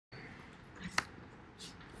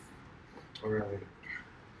Really?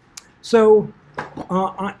 So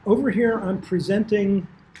over here, I'm presenting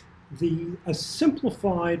a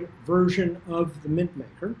simplified version of the mint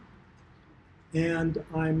maker, and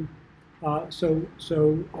I'm just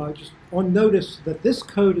on notice that this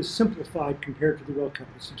code is simplified compared to the real code.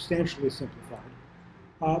 It's substantially simplified,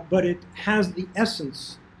 but it has the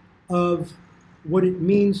essence of what it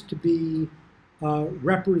means to be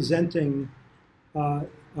representing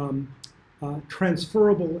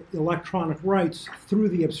transferable electronic rights through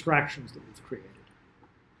the abstractions that we've created.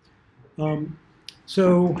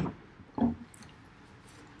 So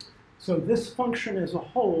this function as a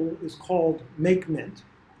whole is called makeMint,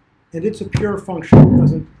 and it's a pure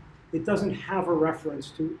function. It doesn't have a reference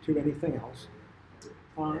to anything else.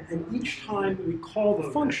 And each time we call the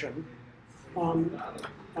function,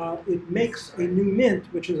 it makes a new mint,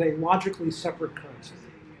 which is a logically separate currency.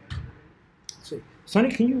 Let's see, Sonny,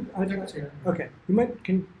 can you? Okay, you might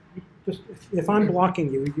can you just if I'm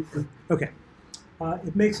blocking you, you can. Okay,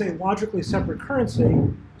 it makes a logically separate currency.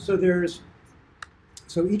 So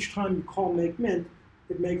each time you call makeMint,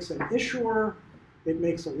 it makes an issuer, it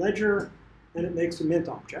makes a ledger, and it makes a mint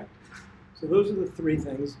object. So those are the three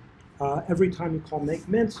things. Every time you call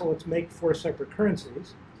makeMint, so let's make 4 separate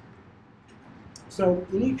currencies. So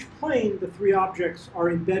in each plane, the 3 objects are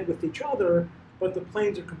in bed with each other, but the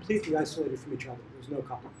planes are completely isolated from each other. There's no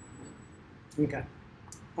coupling. Okay.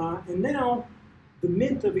 And now, the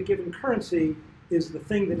mint of a given currency is the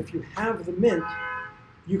thing that if you have the mint,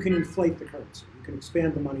 you can inflate the currency. You can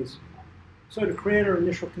expand the money supply. So to create our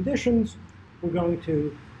initial conditions, we're going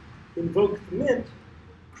to invoke the mint,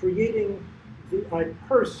 creating a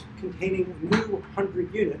purse containing a new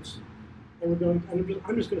 100 units. And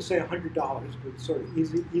I'm just going to say $100 because it's sort of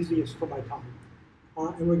easiest for my time.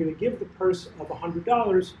 And we're going to give the purse of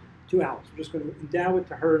 $100 to Alice. We're just going to endow it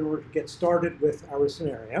to her in order to get started with our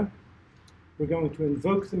scenario. We're going to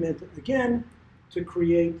invoke the mint again to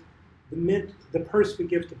create the purse we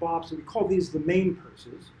give to Bob. So we call these the main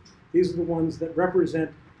purses. These are the ones that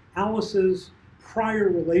represent Alice's prior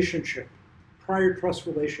relationship, prior trust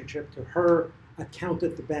relationship to her account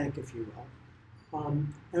at the bank, if you will.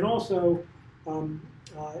 And also,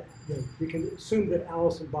 we can assume that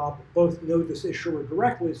Alice and Bob both know this issuer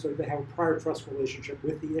directly, so they have a prior trust relationship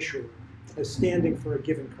with the issuer as standing for a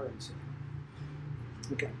given currency.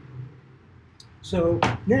 Okay. So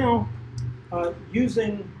now,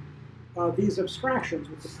 using these abstractions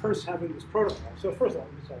with the purse having this protocol. So first of all,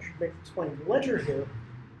 I should explain. The ledger here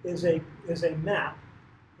is a map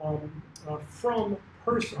from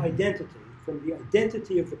purse identity, from the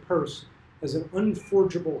identity of the purse as an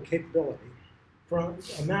unforgeable capability, from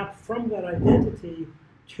a map from that identity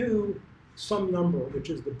to some number, which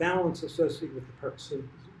is the balance associated with the purse. So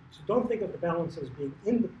don't think of the balance as being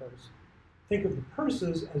in the purse. Think of the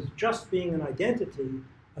purses as just being an identity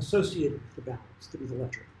associated with the balance, to be the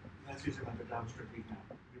ledger. That's using like a JavaScript weak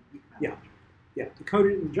map. Yeah. To code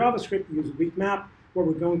it in JavaScript, we use a weak map. What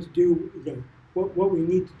we're going to do, what we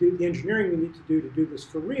need to do, the engineering we need to do this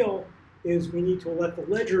for real, is we need to let the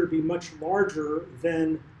ledger be much larger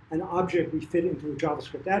than an object we fit into a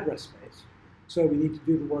JavaScript address space. So we need to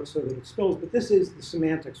do the work so that it spills. But this is the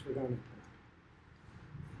semantics we're going to implement.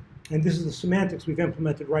 And this is the semantics we've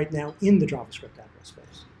implemented right now in the JavaScript address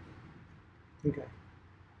space. Okay.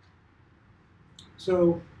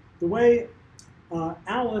 So the way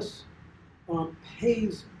Alice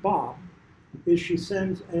pays Bob is she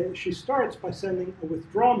starts by sending a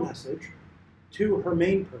withdraw message to her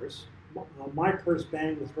main purse, my purse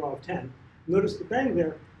bang withdraw of 10. Notice the bang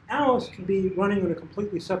there. Alice can be running on a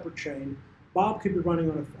completely separate chain. Bob could be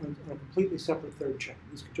running on a completely separate third chain.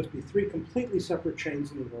 These could just be 3 completely separate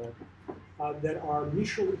chains in the world where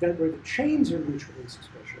the chains are mutually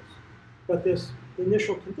suspicious. But this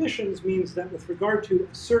initial conditions means that with regard to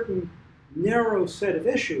a certain narrow set of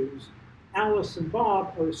issues, Alice and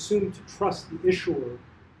Bob are assumed to trust the issuer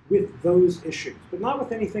with those issues, but not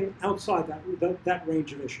with anything outside that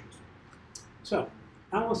range of issues. So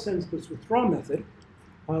Alice sends this withdraw method.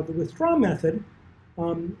 The withdraw method,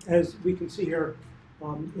 as we can see here,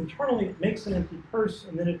 internally it makes an empty purse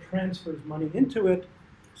and then it transfers money into it.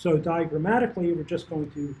 So diagrammatically, we're just going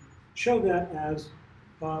to show that as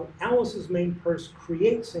Alice's main purse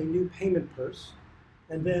creates a new payment purse,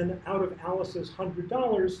 and then out of Alice's $100,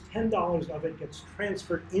 $10 of it gets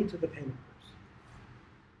transferred into the payment purse.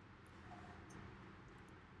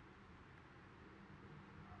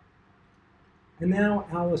 And now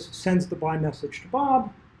Alice sends the buy message to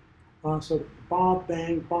Bob. So Bob,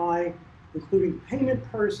 bang, buy, including the payment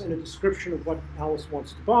purse and a description of what Alice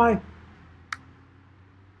wants to buy.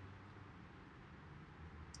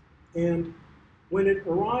 And when it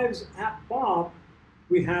arrives at Bob,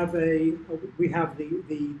 we have the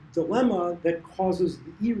dilemma that causes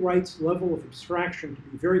the ERights level of abstraction to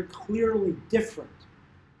be very clearly different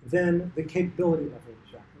than the capability level of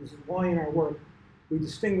abstraction. This is why in our work we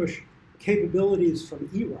distinguish capabilities from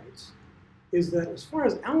ERights, is that as far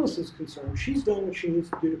as Alice is concerned, she's done what she needs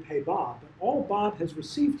to do to pay Bob. But all Bob has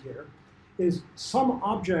received here is some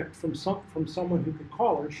object from someone who could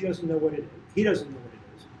call her. She doesn't know what it is. He doesn't know what it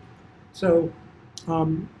is. So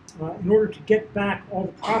in order to get back all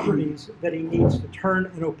the properties that he needs to turn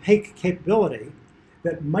an opaque capability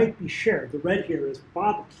that might be shared, the red here is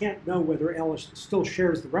Bob can't know whether Alice still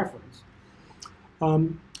shares the reference.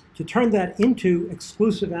 To turn that into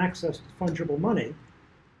exclusive access to fungible money,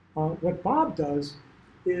 what Bob does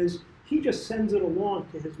is he just sends it along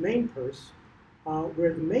to his main purse,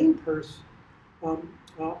 where the main purse, on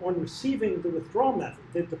receiving the withdrawal method,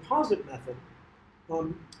 the deposit method,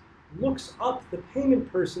 looks up the payment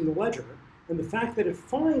purse in the ledger, and the fact that it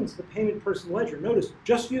finds the payment purse in the ledger, notice,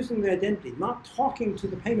 just using the identity, not talking to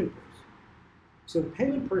the payment purse. So the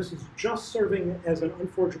payment purse is just serving as an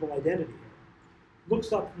unforgeable identity here.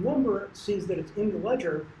 Looks up the number, sees that it's in the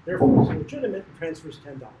ledger, therefore it's legitimate, and transfers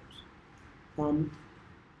 $10.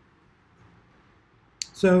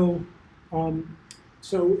 So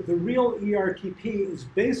the real ERTP is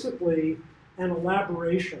basically an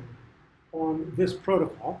elaboration on this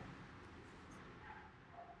protocol.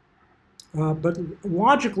 But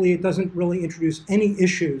logically, it doesn't really introduce any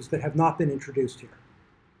issues that have not been introduced here.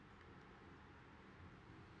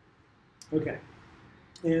 Okay.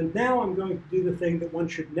 And now I'm going to do the thing that one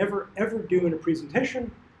should never, ever do in a presentation,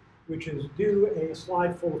 which is do a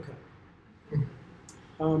slide full of code.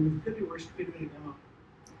 Could be worse. Could be a demo.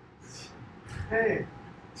 Hey.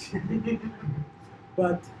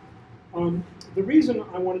 But the reason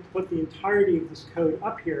I wanted to put the entirety of this code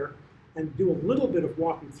up here and do a little bit of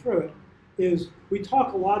walking through it is we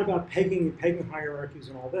talk a lot about pegging and pegging hierarchies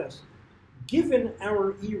and all this. Given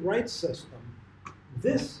our ERights system,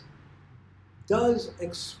 this does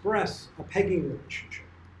express a pegging relationship.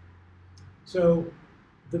 So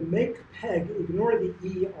the make peg, ignore the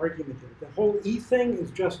E argument here. The whole E thing is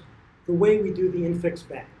just the way we do the infix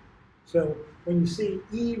bang. So when you see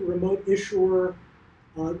E remote issuer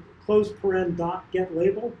close paren dot get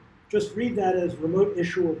label, just read that as remote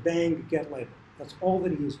issuer bang get label. That's all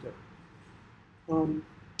that he is doing.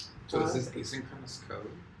 So this is asynchronous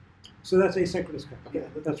code? So that's asynchronous code. Yeah,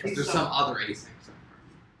 that's right. There's some other async somewhere.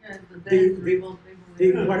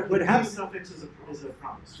 The what happens? suffix is a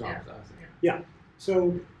promise. Yeah.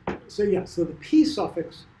 So the P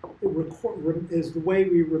suffix is the way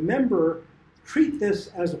we treat this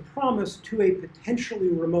as a promise to a potentially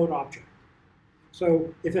remote object.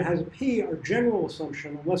 So if it has a P, our general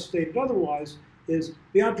assumption, unless stated otherwise, is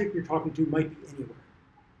the object you're talking to might be anywhere.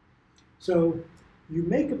 So you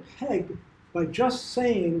make a peg by just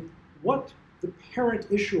saying what the parent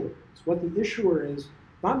issuer is, what the issuer is,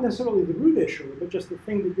 not necessarily the root issuer, but just the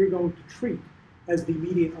thing that you're going to treat as the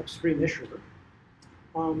immediate upstream issuer.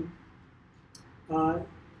 And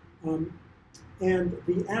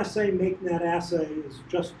the assay, making that assay, is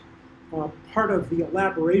just part of the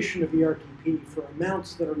elaboration of ERTP for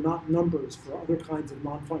amounts that are not numbers for other kinds of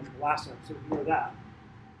non-fungible assets, so ignore that.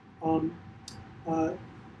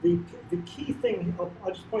 The key thing,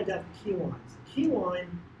 I'll just point out the key lines.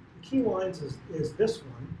 The key lines is this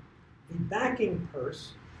one. The backing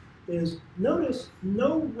purse is, notice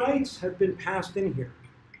no rights have been passed in here.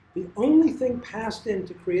 The only thing passed in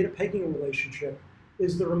to create a pegging relationship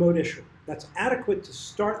is the remote issuer. That's adequate to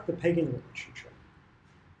start the pegging relationship.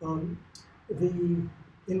 In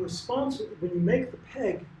response, when you make the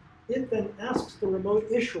peg, it then asks the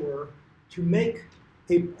remote issuer to make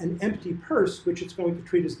an empty purse, which it's going to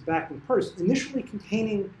treat as the backing purse, initially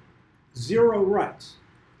containing 0 rights.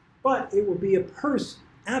 But it will be a purse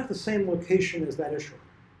at the same location as that issuer.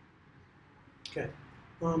 Okay.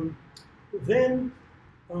 Then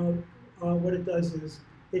what it does is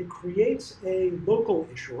it creates a local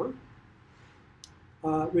issuer,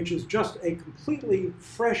 which is just a completely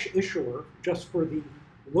fresh issuer just for the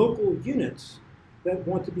local units that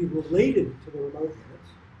want to be related to the remote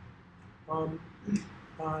units.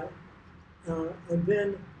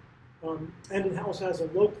 And it also has a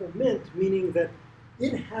local mint, meaning that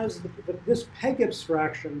it has this peg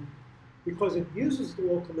abstraction, because it uses the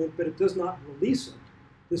local mint, but it does not release it.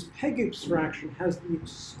 This peg abstraction has the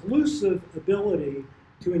exclusive ability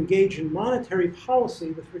to engage in monetary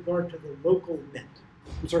policy with regard to the local mint.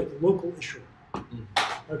 I'm sorry, the local issuer.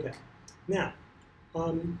 Okay. Now,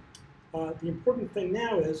 the important thing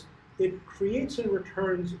now is it creates and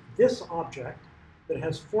returns this object that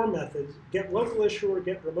has 4 methods: get local issuer,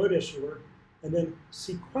 get remote issuer, and then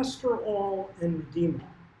sequester all and redeem all.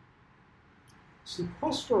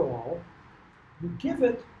 Sequester all, you give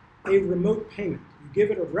it a remote payment. You give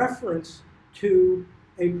it a reference to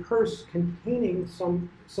a purse containing some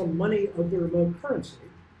money of the remote currency.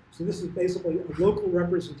 So this is basically a local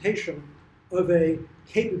representation of a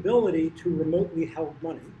capability to remotely held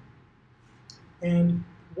money. And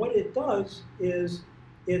what it does is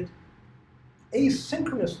it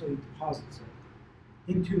asynchronously deposits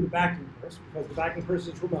it into the backing purse, because the backing purse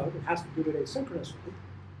is remote. It has to do it asynchronously.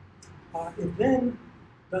 It then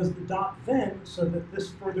does the dot then so that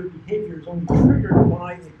this further behavior is only triggered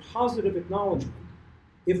by a positive acknowledgement.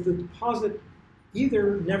 If the deposit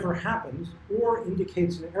either never happens or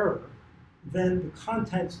indicates an error, then the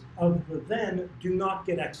contents of the then do not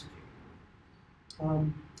get executed.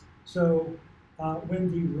 When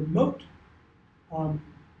the remote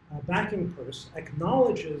backing purse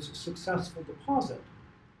acknowledges successful deposit,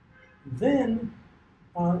 then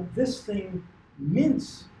this thing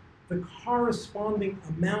mints the corresponding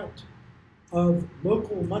amount of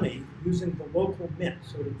local money using the local mint.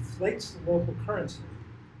 So it inflates the local currency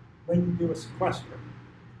when you do a sequester.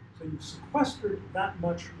 So you've sequestered that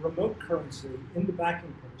much remote currency in the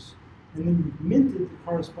backing purse, and then you've minted the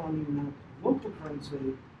corresponding amount of local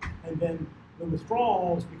currency, and then the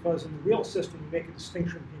withdrawal is because in the real system you make a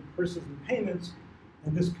distinction between purses and payments,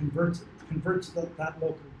 and this converts that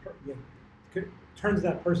local, turns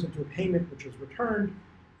that purse into a payment which is returned.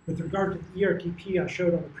 With regard to the ERTP I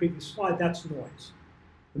showed on the previous slide, that's noise.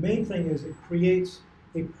 The main thing is it creates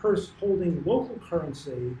a purse holding local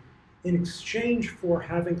currency in exchange for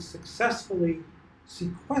having successfully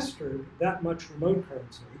sequestered that much remote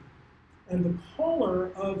currency. And the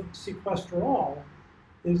caller of sequester all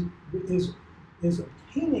is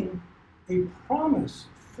obtaining a promise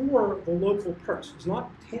for the local purse. It's not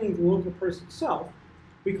obtaining the local purse itself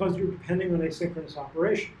because you're depending on asynchronous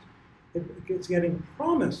operations. It's getting a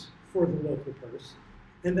promise for the local purse,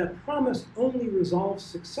 and that promise only resolves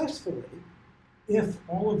successfully if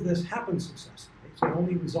all of this happens successfully. So it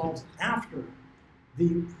only resolves after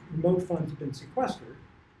the remote funds have been sequestered,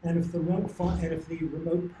 and if the remote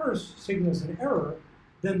purse signals an error,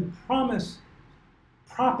 then the promise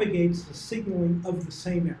propagates the signaling of the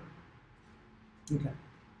same error. Okay,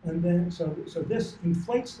 and then so this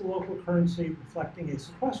inflates the local currency, reflecting a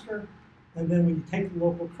sequester. And then when you take the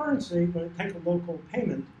local currency, when you take the local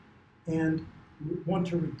payment and want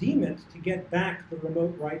to redeem it to get back the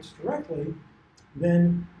remote rights directly,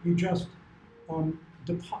 then you just,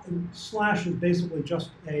 slash is basically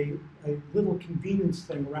just a little convenience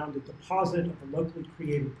thing around the deposit of a locally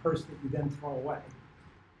created purse that you then throw away.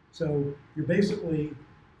 So you're basically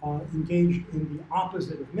engaged in the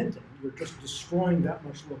opposite of minting. You're just destroying that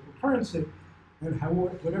much local currency, and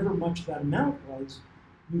whatever much that amount was,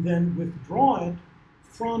 you then withdraw it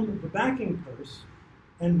from the backing purse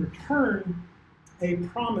and return a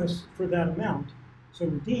promise for that amount. So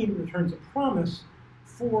redeem returns a promise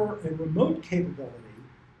for a remote capability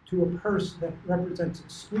to a purse that represents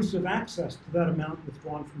exclusive access to that amount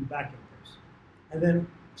withdrawn from the backing purse. And then,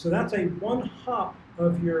 so that's a one hop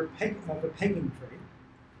of your of a pegging tree.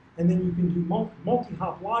 And then you can do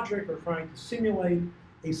multi-hop logic, or trying to simulate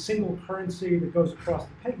a single currency that goes across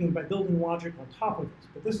the pegging by building logic on top of this.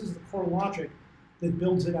 But this is the core logic that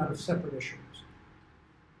builds it out of separate issues.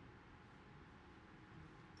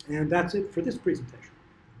 And that's it for this presentation.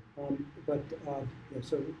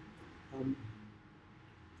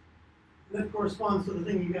 That corresponds to the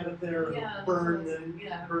thing you got up there, burn the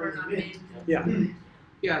mint. Yeah.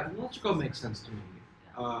 Yeah, the logical makes sense to me.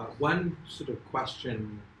 One sort of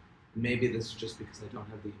question, maybe this is just because I don't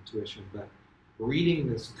have the intuition, but reading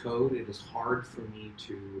this code, it is hard for me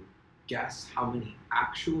to guess how many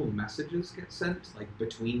actual messages get sent, like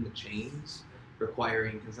between the chains,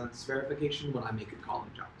 requiring consensus verification when I make a call in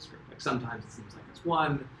JavaScript. Like sometimes it seems like it's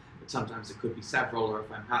one, but sometimes it could be several, or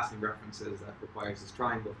if I'm passing references, that requires this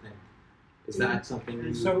triangle thing. Is that something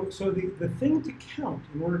you... So the thing to count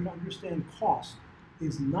in order to understand cost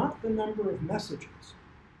is not the number of messages,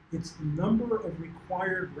 it's the number of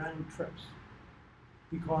required round trips.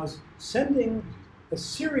 Because sending a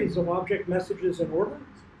series of object messages in order,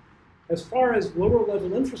 as far as lower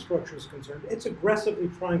level infrastructure is concerned, it's aggressively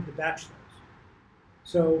trying to batch those.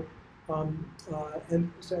 So,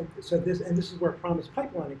 this is where promise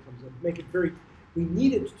pipelining comes in. Make it we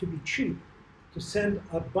need it to be cheap to send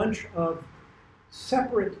a bunch of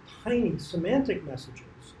separate, tiny semantic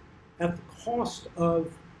messages at the cost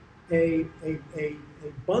of a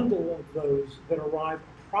bundle of those that arrive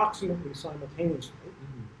approximately simultaneously.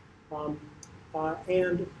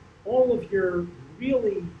 And all of your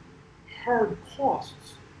really hard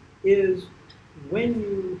costs is when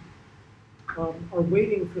you are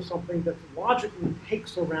waiting for something that logically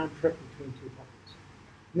takes a round trip between two parties.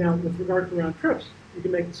 Now, with regard to round trips, you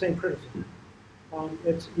can make the same criticism.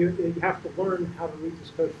 You have to learn how to read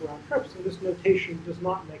this code for round trips, and this notation does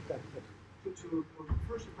not make that clear. To a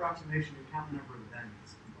first approximation, you count the number of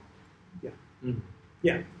thens involved. Yeah. Mm-hmm.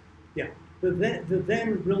 Yeah. The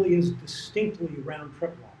then really is distinctly round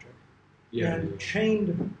trip logic. Yeah, and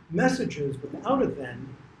chained messages without a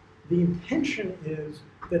then, the intention is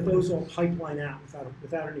that those all pipeline out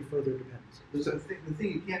without any further dependency. So the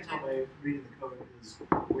thing you can't tell by reading the code is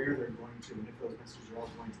where they're going to, and if those messages are all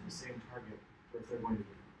going to the same target, or if they're going to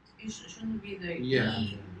be. It shouldn't be the yeah.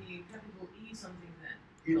 the capital E something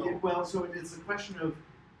then. Well, so it's a question of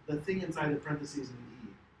the thing inside the parentheses in the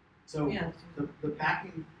E. So yeah. the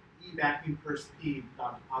backing E backing purse P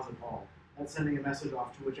dot deposit all. That's sending a message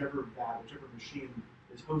off to whichever machine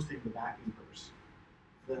is hosting the backing purse.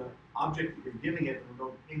 The object that you're giving it, the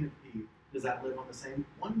remote payment P, does that live on the same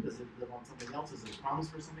one? Does it live on something else? Is it a promise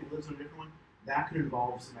for something that lives on a different one? That could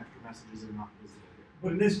involve some extra messages that are not visible here.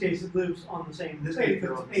 But in this case, it lives on the same. In this case,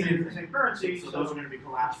 it's paid in the same currency. So those are going to be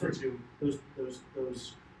collapsed into those.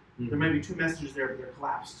 There may be two messages there, but they're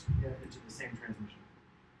collapsed into the same transmission.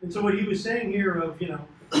 And so what he was saying here of, the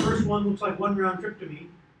first one looks like one round trip to me,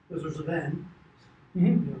 because there's a then.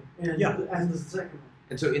 Mm-hmm. And as does the second one.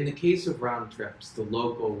 And so in the case of round trips, the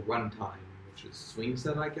local runtime, which is swing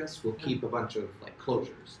set, I guess, will keep a bunch of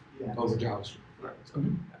closures over JavaScript. Right. So,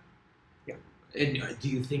 yeah. And do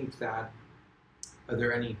you think that, are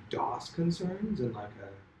there any DOS concerns in a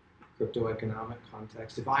crypto-economic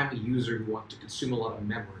context? If I'm a user who wants to consume a lot of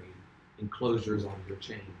memory in closures on your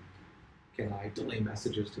chain, can I delay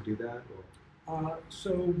messages to do that? Or?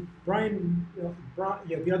 So Brian, the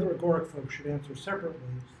other Agoric folks should answer separately.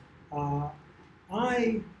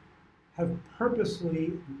 I have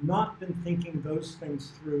purposely not been thinking those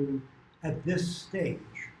things through at this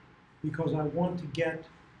stage because I want to get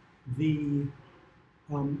the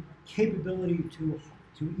capability to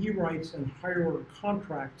ERights and higher order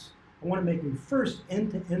contracts. I want to make a first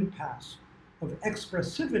end-to-end pass of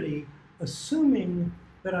expressivity, assuming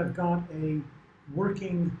that I've got a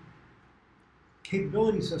working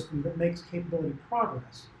capability system that makes capability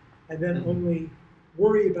progress, and then only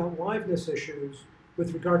worry about liveness issues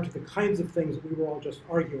with regard to the kinds of things that we were all just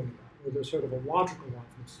arguing about, where there's sort of a logical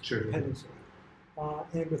liveness dependency.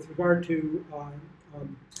 And with regard to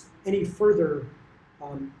any further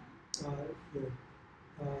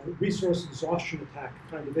resource exhaustion attack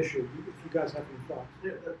kind of issue, if you guys have any thoughts.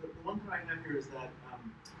 The one thing I have here is that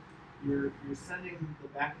you're sending the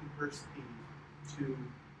backing purse key to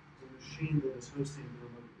the machine that is hosting the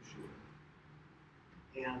remote issuer.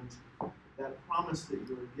 And that promise that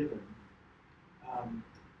you were given,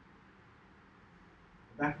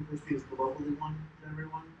 the backing purse key is the locally one,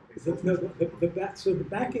 generated one? Okay, so the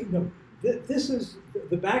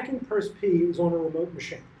backing purse P is on a remote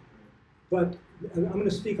machine. But I'm going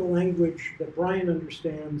to speak a language that Brian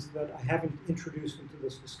understands that I haven't introduced into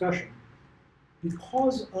this discussion.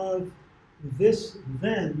 Because of this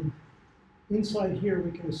then, inside here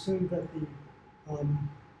we can assume that the,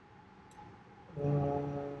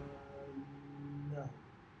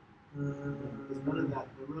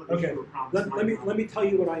 okay, let me tell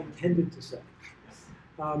you what I intended to say.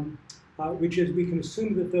 Which is we can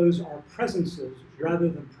assume that those are presences rather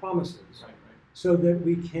than promises, so that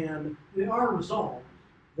we can. They are resolved.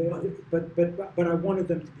 But I wanted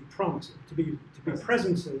them to be promises, to be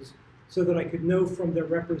presences, so that I could know from their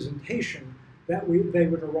representation that they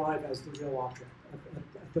would arrive as the real object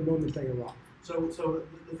at the moment they arrive. So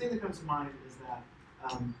the thing that comes to mind is that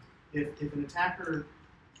if an attacker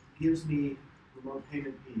gives me remote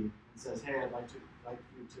payment P and says, hey, I'd like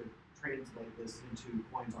you to translate this into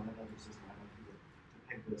coins on another system, I'd like you to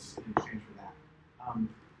peg this in exchange for that.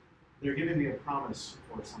 They're giving me a promise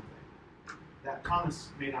for something. That promise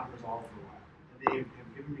may not resolve for a while. And they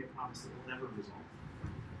have given me a promise that will never resolve.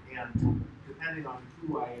 And depending on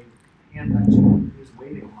who I hand that to, who's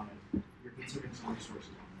waiting on it, you're consuming some resources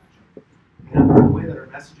on that chain. And the way that our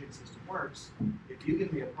messaging system works, if you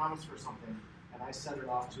give me a promise for something and I send it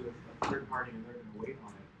off to a third party and they're going to wait on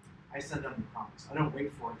it, I send them the promise. I don't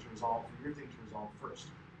wait for it to resolve, for your thing to resolve first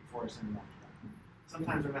before I send it off to them.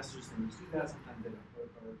 Sometimes our message systems do that, sometimes they don't. But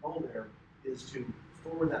our goal there is to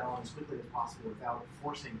forward that on as quickly as possible without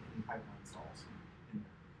forcing any pipeline installs in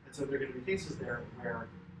there. And so there are going to be cases there where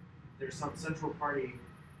there's some central party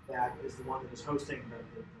that is the one that is hosting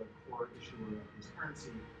the core issuer of this currency,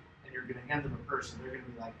 and you're going to hand them a purse, and they're going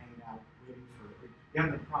to be hanging out waiting for, you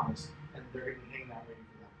have them promise, and they're going to be hanging out waiting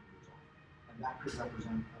for that to be resolved. And that could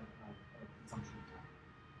represent a consumption attack.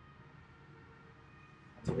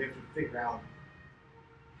 And so we have to figure out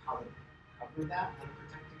how to cover that, how to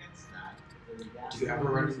protect against that. Do you ever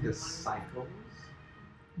run into cycles?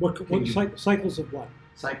 Cycles of what?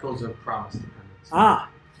 Cycles of promise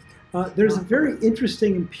dependency. There's a very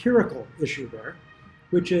interesting empirical issue there,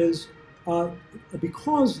 which is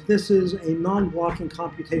because this is a non-blocking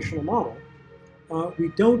computational model, we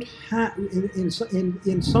don't have,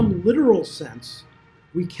 in some literal sense,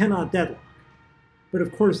 we cannot deadlock. But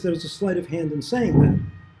of course, there's a sleight of hand in saying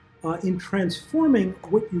that. In transforming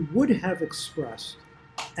what you would have expressed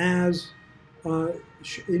as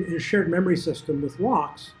in a shared memory system with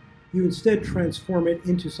locks, you instead transform it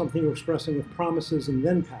into something you're expressing with promises and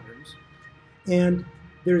then patterns. And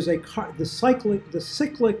there's the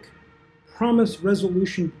cyclic promise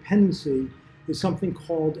resolution dependency is something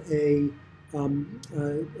called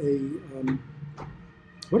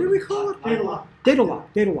what do we call it? Data lock. Data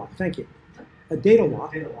lock. Data lock. Thank you. A data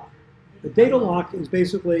lock. Data lock. A data lock is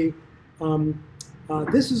basically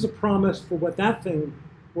this is a promise for what that thing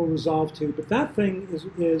will resolve to, but that thing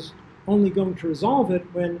is only going to resolve it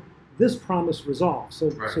when this promise resolves. So,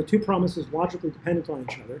 right. So two promises logically dependent on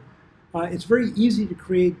each other. It's very easy to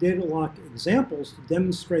create data lock examples to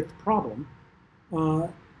demonstrate the problem.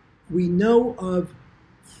 We know of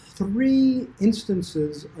 3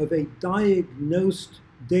 instances of a diagnosed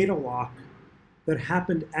data lock that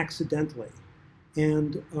happened accidentally.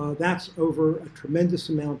 And that's over a tremendous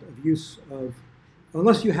amount of use of,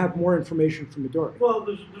 unless you have more information from Midori. Well,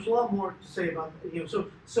 there's a lot more to say about,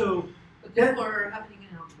 so But these are happening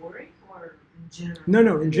in Albori or in general?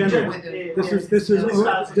 No, in general. This is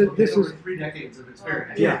 3 decades of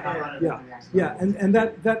experience. Yeah, and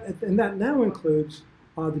that now includes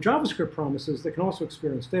the JavaScript promises that can also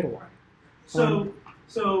experience data lock.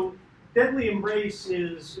 So deadly embrace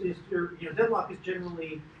is your deadlock is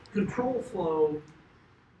generally control flow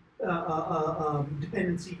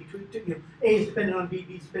dependency between A is dependent on B,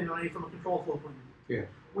 B is dependent on A from a control flow point of view. Yeah.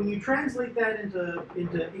 When you translate that into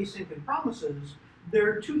async and promises, there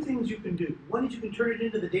are 2 things you can do. One is you can turn it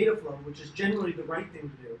into the data flow, which is generally the right thing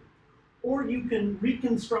to do, or you can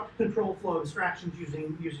reconstruct control flow abstractions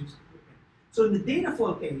using. So in the data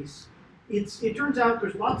flow case, it turns out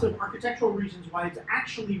there's lots of architectural reasons why it's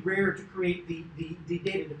actually rare to create the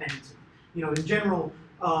data dependency. In general,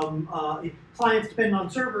 if clients depend on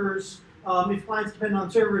servers, it's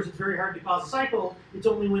very hard to cause a cycle. It's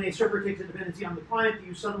only when a server takes a dependency on the client that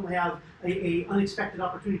you suddenly have a unexpected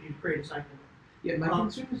opportunity to create a cycle. Yeah, my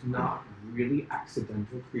concern is not really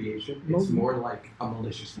accidental creation. It's more like a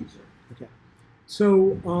malicious user. Okay.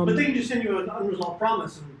 So. But they can just send you an unresolved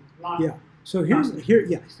promise and not. Yeah. So here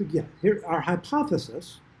our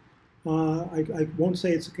hypothesis. I won't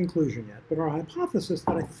say it's a conclusion yet, but our hypothesis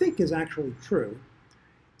that I think is actually true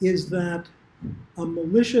is that a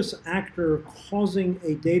malicious actor causing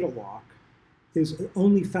a data lock is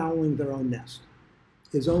only fouling their own nest,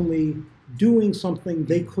 is only doing something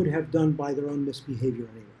they could have done by their own misbehavior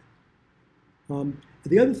anyway.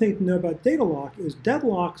 The other thing to know about data lock is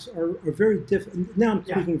deadlocks are very difficult. Now I'm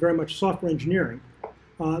speaking very much software engineering.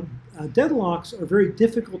 Deadlocks are very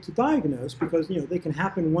difficult to diagnose because they can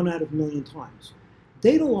happen 1 out of a million times.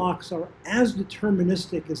 Data locks are as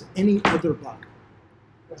deterministic as any other bug.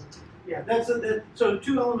 Yeah, so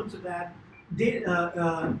 2 elements of that.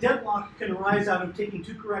 Deadlock can arise out of taking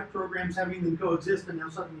 2 correct programs, having them coexist, and now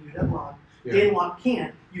suddenly you deadlock. Yeah. Data lock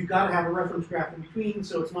can't. You've got to have a reference graph in between,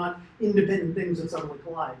 so it's not independent things that suddenly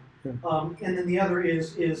collide. Yeah. And then the other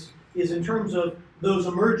is in terms of those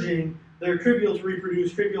emerging, they're trivial to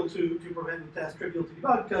reproduce, trivial to prevent and test, trivial to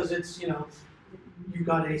debug, because it's, you've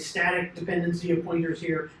got a static dependency of pointers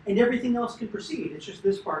here, and everything else can proceed. It's just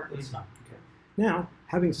this part that's not. Okay. Now,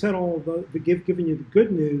 having said all of given you the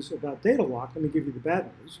good news about data lock, let me give you the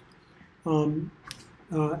bad news.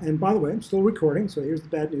 And by the way, I'm still recording, so here's the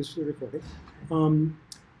bad news for the recording.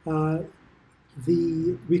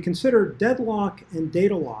 We consider deadlock and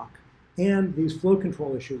data lock and these flow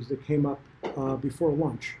control issues that came up before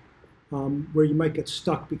lunch, where you might get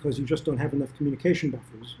stuck because you just don't have enough communication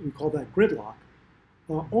buffers. We call that gridlock.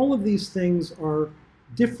 All of these things are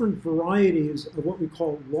different varieties of what we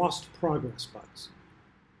call lost progress bugs.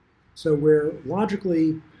 So where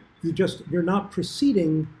logically you're not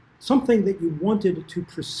proceeding, something that you wanted to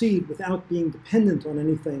proceed without being dependent on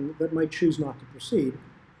anything that might choose not to proceed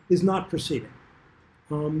is not proceeding.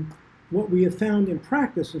 What we have found in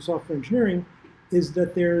practice in software engineering is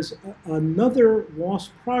that there's another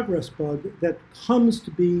lost progress bug that comes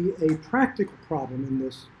to be a practical problem in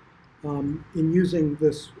this, in using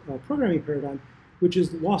this programming paradigm, which is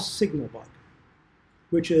the lost signal bug,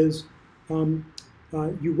 which is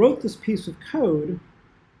you wrote this piece of code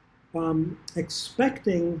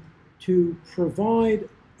expecting to provide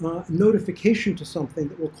notification to something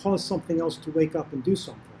that will cause something else to wake up and do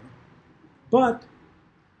something. But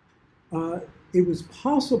it was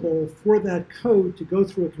possible for that code to go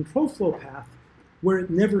through a control flow path where it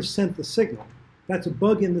never sent the signal. That's a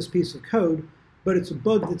bug in this piece of code, but it's a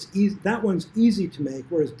bug that's easy. That one's easy to make,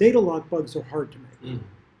 whereas data lock bugs are hard to make.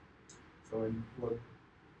 So,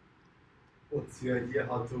 what's your idea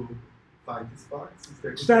how to find these bugs? Is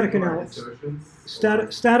there Static analysis.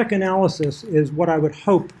 Static analysis is what I would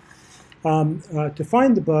hope to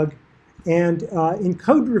find the bug, and in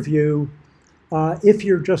code review, if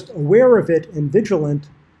you're just aware of it and vigilant,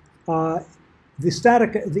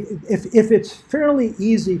 if it's fairly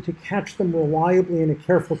easy to catch them reliably in a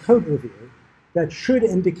careful code review, that should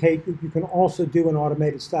indicate that you can also do an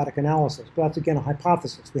automated static analysis. But that's, again, a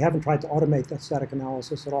hypothesis. We haven't tried to automate that static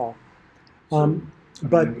analysis at all.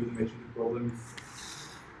 But you mentioned the problem is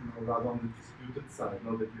rather on the distributed side,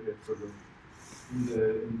 not that you have sort of in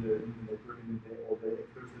the network, all the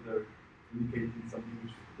actors that are indicating something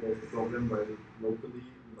which there's a problem, while locally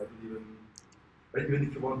you might even, right, even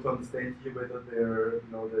if you want to understand here whether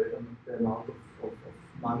the amount of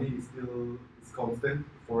money is still constant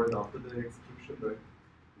before and after the execution, right?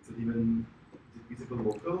 Is it visible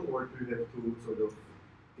local, or do you have to sort of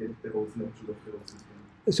get the whole snapshot of the whole system?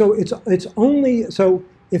 So it's only, so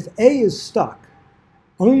if A is stuck,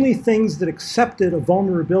 only things that accepted a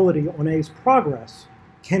vulnerability on A's progress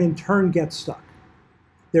can in turn get stuck.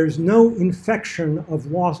 There's no infection of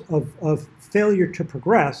loss of failure to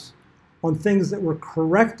progress on things that were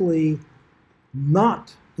correctly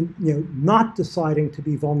not deciding to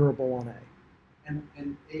be vulnerable on A.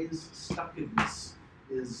 And A's stuckness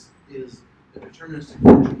is the deterministic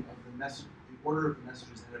function of the message, the order of the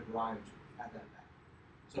messages that have arrived at that path.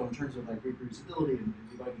 So in terms of like reproducibility and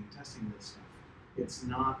debugging and testing this stuff, it's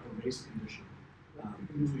not a race condition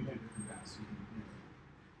between two different paths.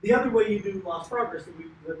 The other way you do lost progress that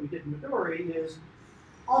we did in Midori is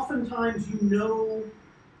oftentimes you know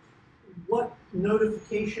what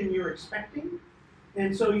notification you're expecting,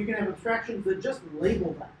 and so you can have abstractions that just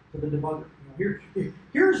label that to the debugger.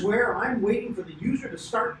 Here's where I'm waiting for the user to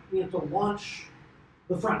start, to launch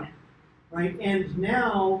the front end, right? And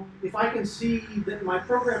now, if I can see that my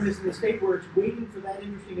program is in the state where it's waiting for that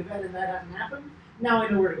interesting event and that hasn't happened, now I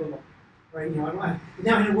know where to go look, right? Now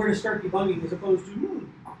I know where to start debugging, as opposed to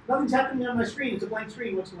nothing's happening on my screen. It's a blank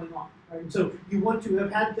screen. What's going on? Right? And so you want to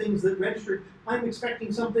have had things that registered. I'm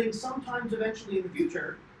expecting something sometimes eventually in the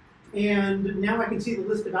future. And now I can see the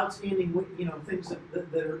list of outstanding, things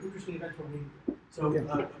that are interesting events we're waiting for. So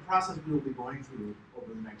a process we will be going through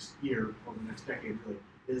over the next year, over the next decade, really,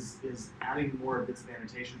 is adding more bits of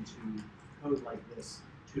annotation to code like this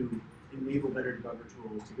to enable better debugger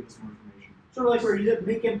tools to give us more information. Sort of like where you did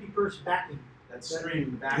make empty purse backing. That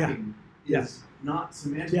string backing is not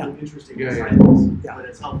semantically interesting but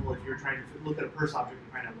it's helpful if you're trying to look at a purse object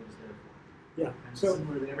and find out what it's there for. Yeah. And so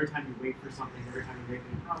similarly, every time you wait for something, every time you make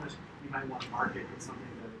a promise, you might want to mark it with something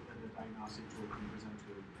that a diagnostic tool can present to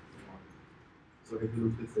you. So have you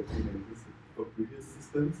looked at this for previous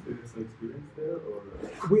systems? Do you have some experience there? Or?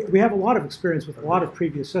 We have a lot of experience with a lot of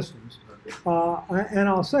previous systems. And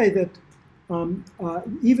I'll say that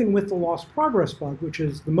even with the lost progress bug, which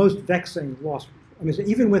is the most vexing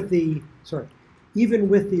even with the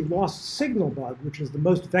lost signal bug, which is the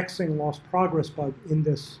most vexing lost progress bug in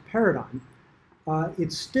this paradigm,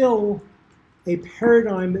 it's still a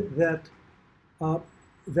paradigm that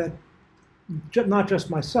not just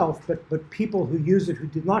myself, but people who use it who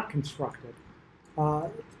did not construct it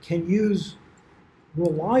can use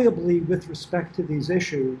reliably with respect to these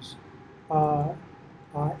issues,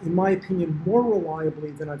 in my opinion, more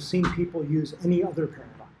reliably than I've seen people use any other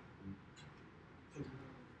paradigm.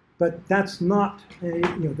 But that's not,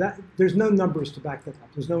 there's no numbers to back that up.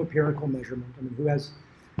 There's no empirical measurement. I mean, who has,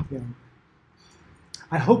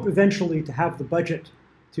 I hope eventually to have the budget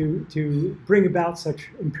to bring about such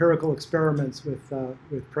empirical experiments with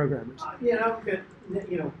programmers.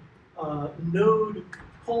 Node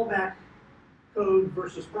callback code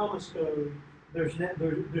versus promise code. There's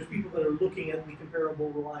people that are looking at the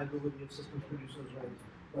comparable reliability of systems produce those rights,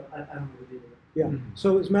 but I don't know the data. Yeah.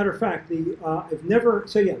 So as a matter of fact, the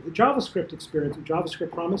JavaScript experience with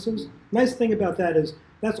JavaScript promises. Nice thing about that is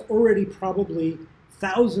that's already probably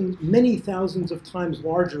many thousands of times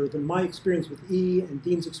larger than my experience with E and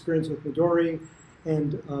Dean's experience with Midori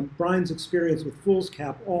and Brian's experience with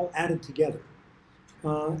Foolscap all added together.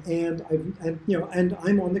 And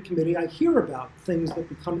I'm on the committee. I hear about things that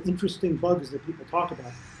become interesting bugs that people talk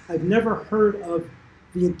about. I've never heard of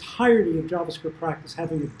the entirety of JavaScript practice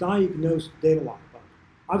having a diagnosed data lock bug.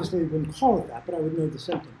 Obviously, I wouldn't call it that, but I would know the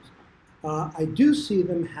symptoms. I do see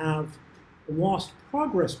them have lost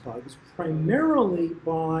progress bugs primarily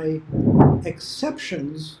by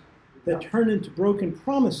exceptions that turn into broken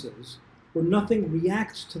promises where nothing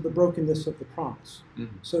reacts to the brokenness of the promise.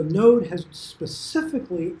 Mm-hmm. So Node has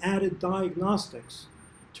specifically added diagnostics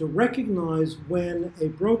to recognize when a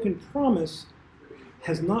broken promise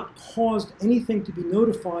has not caused anything to be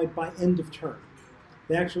notified by end of term.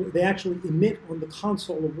 They actually emit on the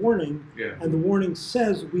console a warning, Yeah. and the warning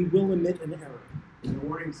says we will emit an error. And the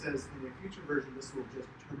warning says in a future version this will just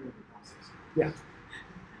terminate the process. Yeah.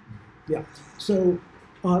 Yeah. So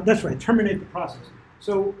that's right, terminate the process.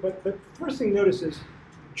 So, but the first thing to notice is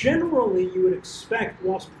generally you would expect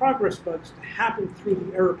lost progress bugs to happen through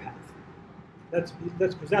the error path. That's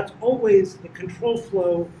because that's always the control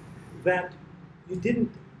flow that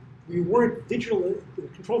you weren't the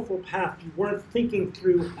control flow path you weren't thinking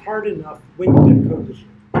through hard enough when you did code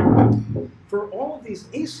review. For all of these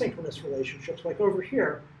asynchronous relationships, like over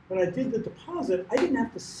here, when I did the deposit, I didn't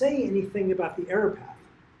have to say anything about the error path.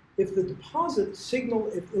 If the deposit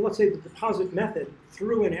signal, let's say the deposit method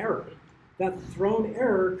threw an error, that thrown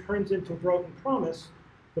error turns into a broken promise.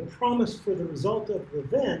 The promise for the result of the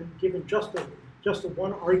then, given just a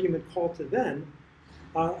one argument call to then,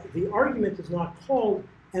 the argument is not called,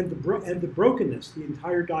 and the brokenness, the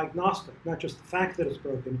entire diagnostic, not just the fact that it's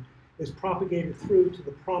broken, is propagated through to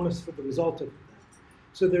the promise for the result of the then.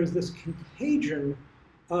 So there's this contagion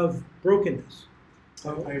of brokenness.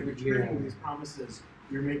 So by returning these promises,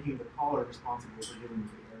 you're making the caller responsible for giving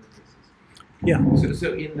the error cases. Yeah.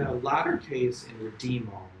 So in the latter case, in redeem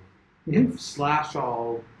all, Mhm. if slash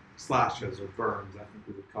all slashes or burns, I think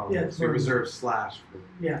we would call Yeah, it. So we burns. reserve slash for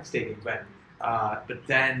Yeah. stating, but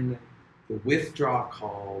then the withdraw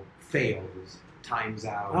call fails, times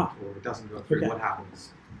out, or it doesn't go through. Okay. What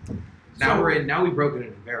happens? Now we've broken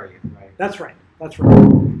an invariant, right? That's right. That's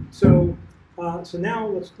right. So, so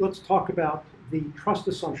now let's talk about the trust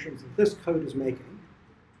assumptions that this code is making,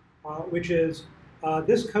 which is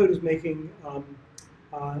this code is making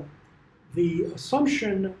the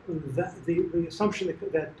assumption that the assumption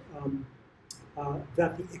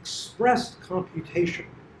that the expressed computation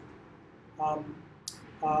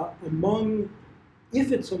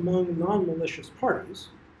if it's among non-malicious parties,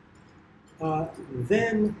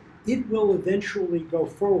 then it will eventually go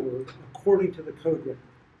forward according to the code written.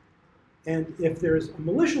 And if there's a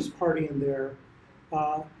malicious party in there,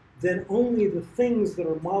 then only the things that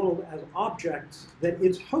are modeled as objects that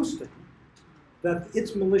it's hosting, that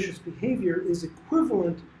its malicious behavior is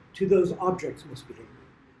equivalent to those objects' misbehavior.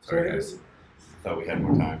 Sorry, guys. I thought we had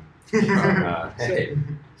more time. Hey.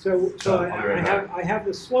 So I'll be right back. I have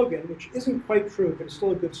this slogan, which isn't quite true, but it's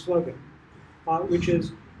still a good slogan, which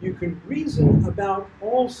is, you can reason about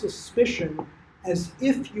all suspicion as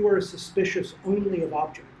if you are suspicious only of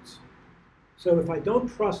objects. So if I don't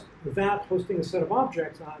trust that hosting a set of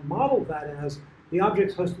objects, and I model that as the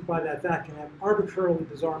objects hosted by that can have arbitrarily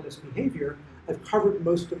bizarre misbehavior, I've covered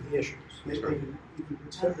most of the issues. You can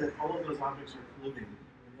pretend that all of those objects are colluding.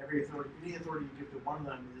 And any authority you give to one of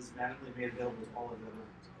them is magically made available to all of the other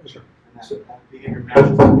ones. Sure. And that behavior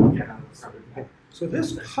matches what you get out of the subject. Okay. So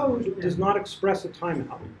this code does not express a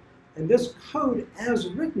timeout. And this code, as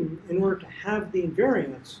written, in order to have the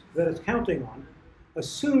invariance that it's counting on,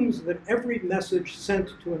 assumes that every message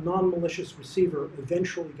sent to a non-malicious receiver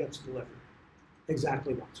eventually gets delivered,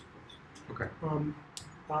 exactly once. Okay.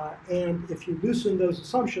 And if you loosen those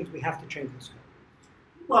assumptions, we have to change this code.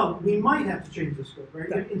 Well, we might have to change this code, right?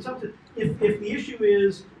 Yeah. In some sense, if the issue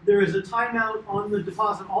is there is a timeout on the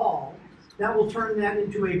deposit all, that will turn that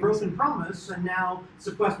into a broken promise, and now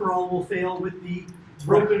sequester all will fail with the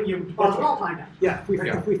broken deposit all timeout. Yeah,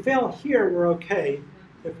 if we fail here, we're okay.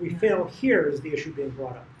 If we fail here, is the issue being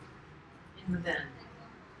brought up. In the then.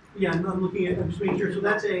 Yeah, I'm looking at, I'm just making sure. So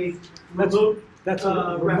that's a remote. That's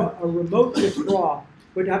a remote withdraw.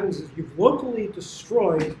 What happens is you've locally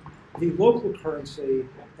destroyed the local currency,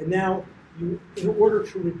 and now you, in order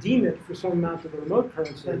to redeem it for some amount of the remote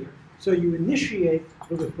currency, so you initiate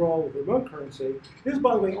the withdrawal of the remote currency. This,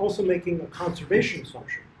 by the way, also making a conservation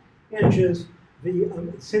assumption, which is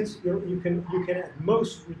since you can at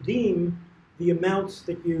most redeem the amounts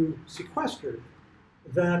that you sequestered,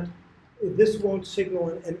 that this won't signal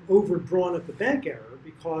an overdrawn at the bank error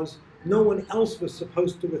because no one else was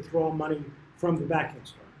supposed to withdraw money from the backing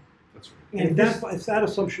store. That's right. And if that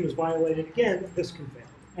assumption is violated again, this can fail.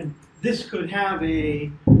 And this could have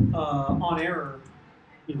a on error.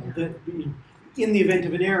 in the event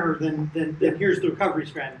of an error, then here's the recovery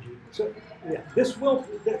strategy. So yeah, this will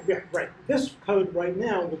right. This code right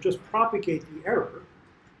now will just propagate the error,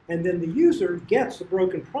 and then the user gets a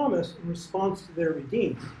broken promise in response to their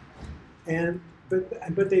redeem,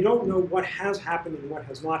 but they don't know what has happened and what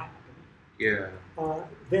has not happened. Yeah.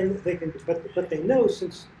 Then they can, but they know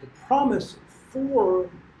since the promise for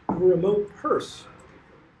the remote purse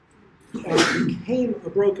became a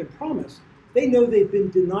broken promise, they know they've been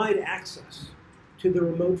denied access to the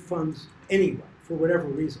remote funds anyway, for whatever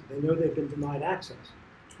reason. They know they've been denied access.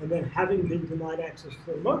 And then having been denied access to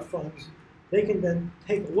the remote funds, they can then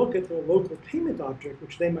take a look at their local payment object,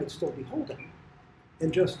 which they might still be holding,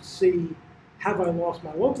 and just see, have I lost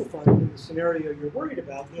my local fund in the scenario you're worried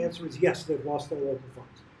about? The answer is yes, they've lost their local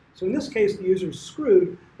funds. So in this case, the user's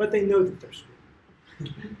screwed, but they know that they're screwed.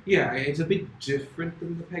 Yeah, it's a bit different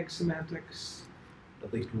than the peg semantics,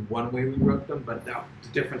 at least one way we wrote them, but now the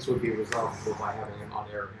difference would be resolvable by having an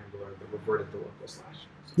on-error handler that reverted the local slash.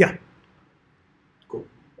 Yeah. Cool.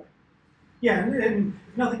 Yeah, and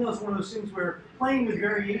if nothing else, one of those things where playing with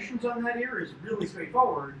variations on that error is really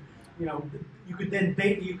straightforward. You know, you could then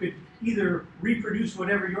you could either reproduce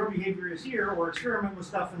whatever your behavior is here, or experiment with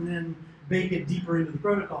stuff and then bake it deeper into the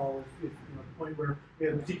protocol if you know, the point where we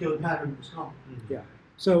have a particular pattern was common. Yeah.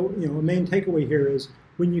 So, you know, a main takeaway here is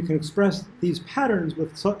when you can express these patterns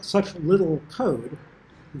with such little code,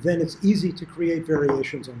 then it's easy to create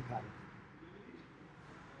variations on the pattern.